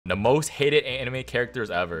The most hated anime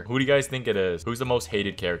characters ever. Who do you guys think it is? Who's the most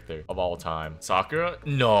hated character of all time? Sakura?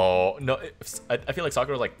 No. I feel like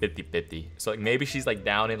Sakura was like 50-50. So like maybe she's like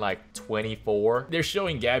down in like 24. They're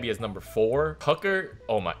showing Gabby as number 4. Tucker,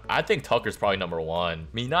 oh my, I think Tucker's probably number 1.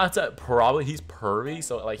 Minata, probably, he's pervy,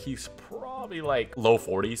 so like he's probably like low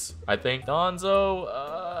 40s, I think.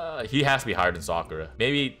 Danzo, he has to be higher than Sakura.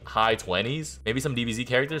 Maybe high 20s. Maybe some DBZ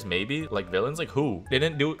characters, maybe like villains. Like who? They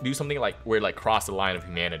didn't do something like where like cross the line of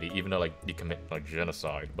humanity, even though like they commit like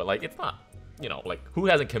genocide. But like it's not, you know, like who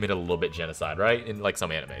hasn't committed a little bit genocide, right? In like some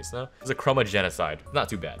animes, no? It's a chroma genocide. Not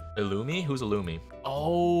too bad. Illumi? Who's Illumi?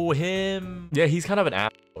 Oh, him. Yeah, he's kind of an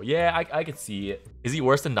asshole. Yeah, I can see it. Is he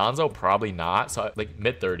worse than Danzo? Probably not. So like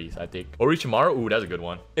mid-30s, I think. Orochimaru? Ooh, that's a good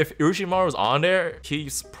one. If Orochimaru was on there,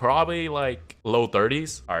 he's probably like low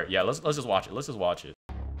 30s. All right, yeah, let's just watch it. Let's just watch it.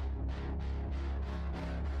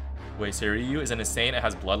 Wait, Seiryu is an insane. It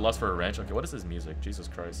has bloodlust for revenge. Okay, what is this music? Jesus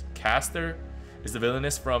Christ. Caster is the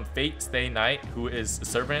villainess from Fate Stay Night, who is a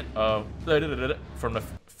servant of from the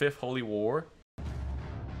Fifth Holy War.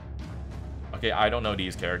 Okay, I don't know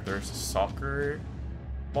these characters. Soccer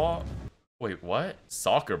ball? Wait, what?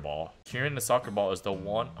 Soccer ball. Kieran the soccer ball is the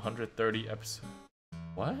 130 episode.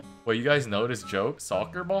 What? Wait, you guys know this joke?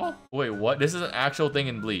 Soccer ball? Wait, what? This is an actual thing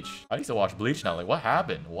in Bleach. I used to watch Bleach now. Like, what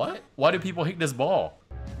happened? What? Why do people hate this ball?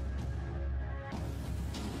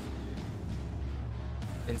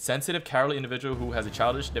 Insensitive, cowardly individual who has a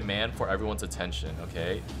childish demand for everyone's attention.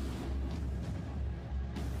 Okay.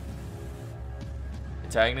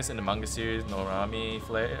 Antagonist in the manga series Norami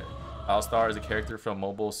Flare. All-Star is a character from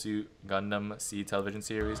Mobile Suit Gundam C television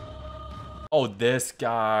series. Oh, this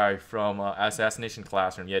guy from Assassination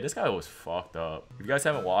Classroom. Yeah, this guy was fucked up. If you guys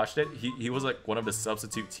haven't watched it, he was like one of the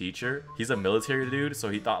substitute teacher. He's a military dude, so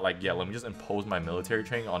he thought like, yeah, let me just impose my military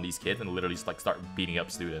training on these kids and literally just like start beating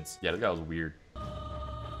up students. Yeah, this guy was weird.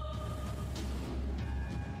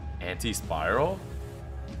 Anti-Spiral?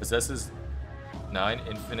 Possesses 9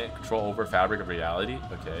 infinite control over fabric of reality.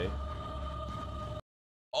 Okay.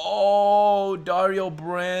 Oh, Dario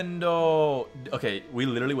Brando. Okay, we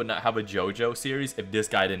literally would not have a JoJo series if this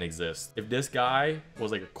guy didn't exist. If this guy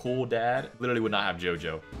was like a cool dad, literally would not have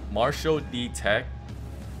JoJo. Marshall D. Tech.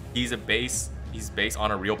 He's based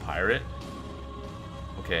on a real pirate.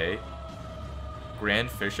 Okay.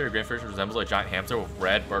 Grand Fisher. Grand Fisher resembles a giant hamster with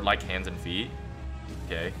red bird-like hands and feet.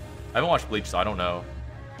 Okay. I haven't watched Bleach, so I don't know.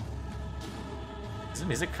 Is the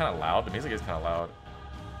music kind of loud? The music is kind of loud.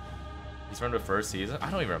 He's from the first season. I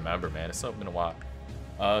don't even remember, man. It's been a while.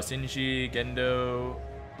 Shinji, Gendo,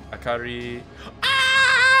 Akari.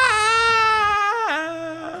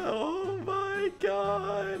 Oh my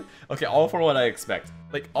god. Okay, all for one I expect.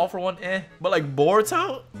 Like all for one, eh. But like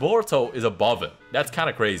Boruto is above it. That's kind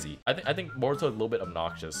of crazy. I think Boruto is a little bit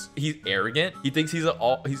obnoxious. He's arrogant. He thinks he's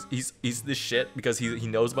the shit because he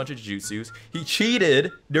knows a bunch of jutsus. He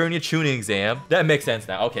cheated during the tuning exam. That makes sense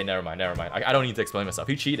now. Okay, never mind. I don't need to explain myself.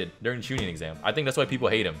 He cheated during the tuning exam. I think that's why people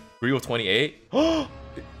hate him. Ryu 28.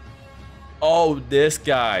 Oh, this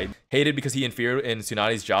guy. Hated because he inferior in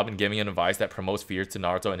Tsunade's job and giving an advice that promotes fear to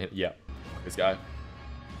Naruto and yeah, this guy.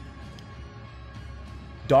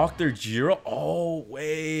 Dr. Jiro? Oh,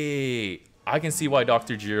 wait. I can see why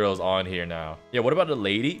Dr. Jiro's on here now. Yeah, what about the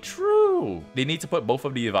lady? True. They need to put both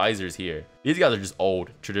of the advisors here. These guys are just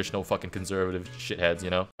old, traditional fucking conservative shitheads,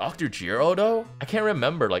 you know? Dr. Jiro, though? I can't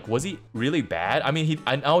remember. Like, was he really bad? I mean,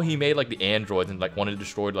 I know he made, like, the androids and, like, wanted to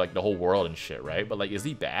destroy, like, the whole world and shit, right? But, like, is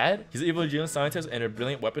he bad? He's an evil genius scientist and a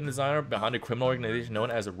brilliant weapon designer behind a criminal organization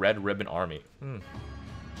known as the Red Ribbon Army.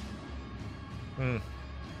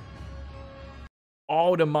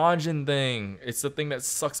 Oh, the Majin thing. It's the thing that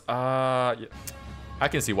sucks. Yeah. I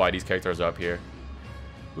can see why these characters are up here.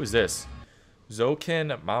 Who is this?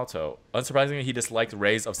 Zoken Maoto. Unsurprisingly, he disliked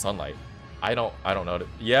rays of sunlight. I don't know.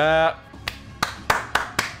 Yeah.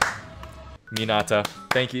 Minata.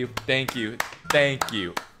 Thank you.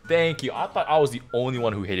 I thought I was the only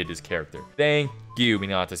one who hated this character. Thank you.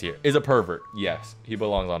 Minata's here. Is a pervert. Yes, he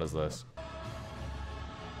belongs on his list.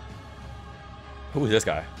 Who is this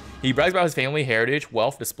guy? He brags about his family heritage,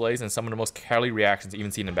 wealth, displays, and some of the most cowardly reactions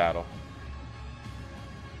even seen in battle.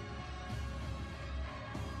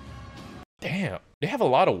 Damn, they have a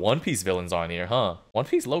lot of One Piece villains on here, huh? One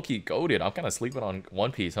Piece low-key goated. I'm kind of sleeping on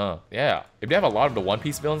One Piece, huh? Yeah, if they have a lot of the One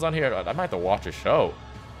Piece villains on here, I might have to watch a show.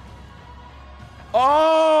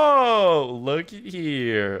 Oh, look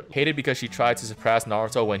here. Hated because she tried to suppress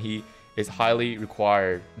Naruto when he is highly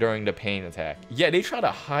required during the pain attack. Yeah, they try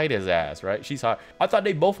to hide his ass, right? She's hot. I thought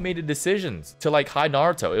they both made the decisions to like hide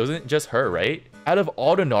Naruto. It wasn't just her, right? Out of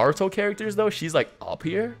all the Naruto characters though, she's like up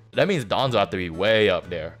here. That means Danzo have to be way up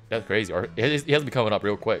there. That's crazy. Or he has to be coming up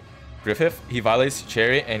real quick. Griffith, he violates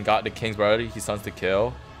Chariot and got the king's brother he sons to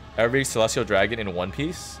kill. Every celestial dragon in One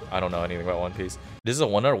Piece. I don't know anything about One Piece. This is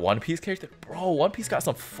another One Piece character. Bro, One Piece got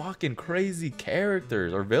some fucking crazy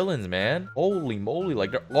characters or villains, man. Holy moly.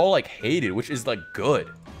 Like, they're all, like, hated, which is, like, good.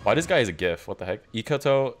 Why this guy is a GIF? What the heck?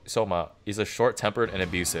 Ikoto Soma. He's a short-tempered and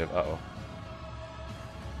abusive. Uh-oh.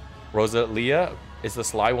 Rosalia is the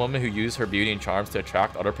sly woman who used her beauty and charms to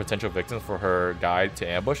attract other potential victims for her guide to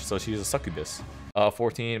ambush, so she's a succubus.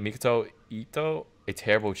 14. Mikoto Ito. A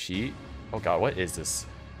terrible cheat. Oh, God. What is this?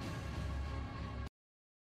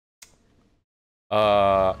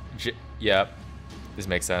 Yeah, this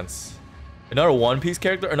makes sense. Another One Piece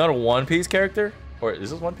character? Another One Piece character? Or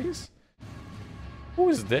is this One Piece? Who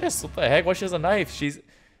is this? What the heck? Why she has a knife? She's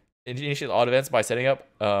initiates all events by setting up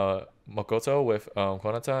Makoto with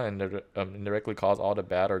Konata and indirectly cause all the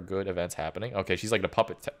bad or good events happening. Okay, she's like the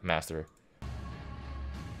puppet master.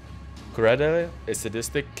 Kurede, a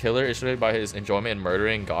sadistic killer illustrated by his enjoyment in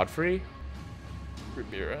murdering Godfrey.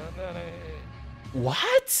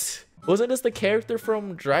 What? Wasn't this the character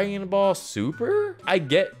from Dragon Ball Super? I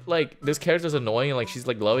get, like, this character's annoying, like, she's,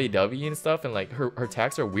 like, lovey-dovey and stuff, and, like, her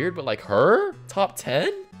attacks are weird, but, like, her? Top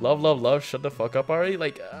 10? Love, love, love, shut the fuck up already?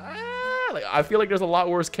 Like, I feel like there's a lot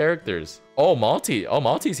worse characters. Oh, Malty. Oh,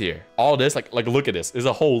 Malty's here. All this, like, look at this. It's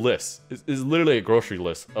a whole list. It's literally a grocery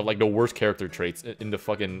list of, like, the worst character traits in the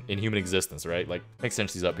fucking, in human existence, right? Like, makes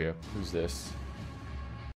sense she's up here. Who's this?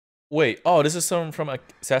 Wait, oh, this is someone from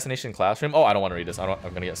Assassination Classroom. Oh, I don't want to read this. I'm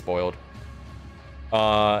gonna get spoiled.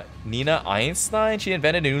 Nina Einstein, she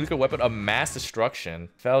invented a nuclear weapon of mass destruction,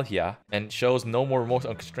 Felhia, and shows no more remorse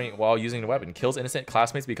or constraint while using the weapon. Kills innocent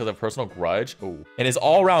classmates because of personal grudge. Ooh. And is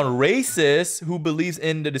all-around racist who believes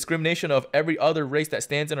in the discrimination of every other race that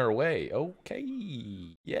stands in her way. Okay.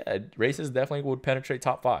 Yeah, racist definitely would penetrate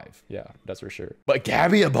top 5. Yeah, that's for sure. But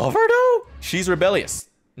Gabby above her though? She's rebellious,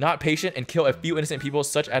 not patient, and kill a few innocent people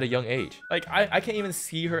such at a young age. Like, I can't even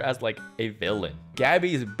see her as like a villain.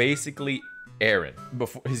 Gabby is basically Eren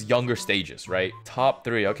before his younger stages, right? Top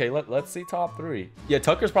 3. Okay, let's see top 3. Yeah,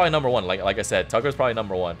 Tucker's probably number 1. Like I said, Tucker's probably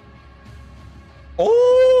number 1.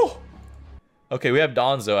 Oh! Okay, we have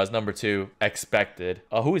Danzo as number 2. Expected.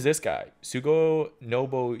 Who is this guy? Sugo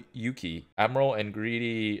Nobuyuki, admiral and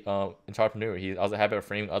greedy entrepreneur. He has a habit of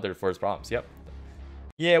framing others for his problems. Yep.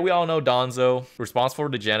 Yeah, we all know Danzo. Responsible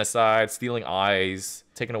for the genocide, stealing eyes,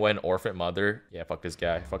 taking away an orphan mother. Yeah, fuck this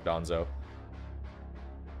guy. Fuck Danzo.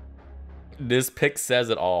 This pic says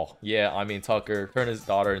it all. Yeah, I mean, Tucker turned his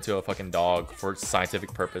daughter into a fucking dog for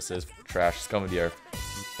scientific purposes. Trash, scum of the earth.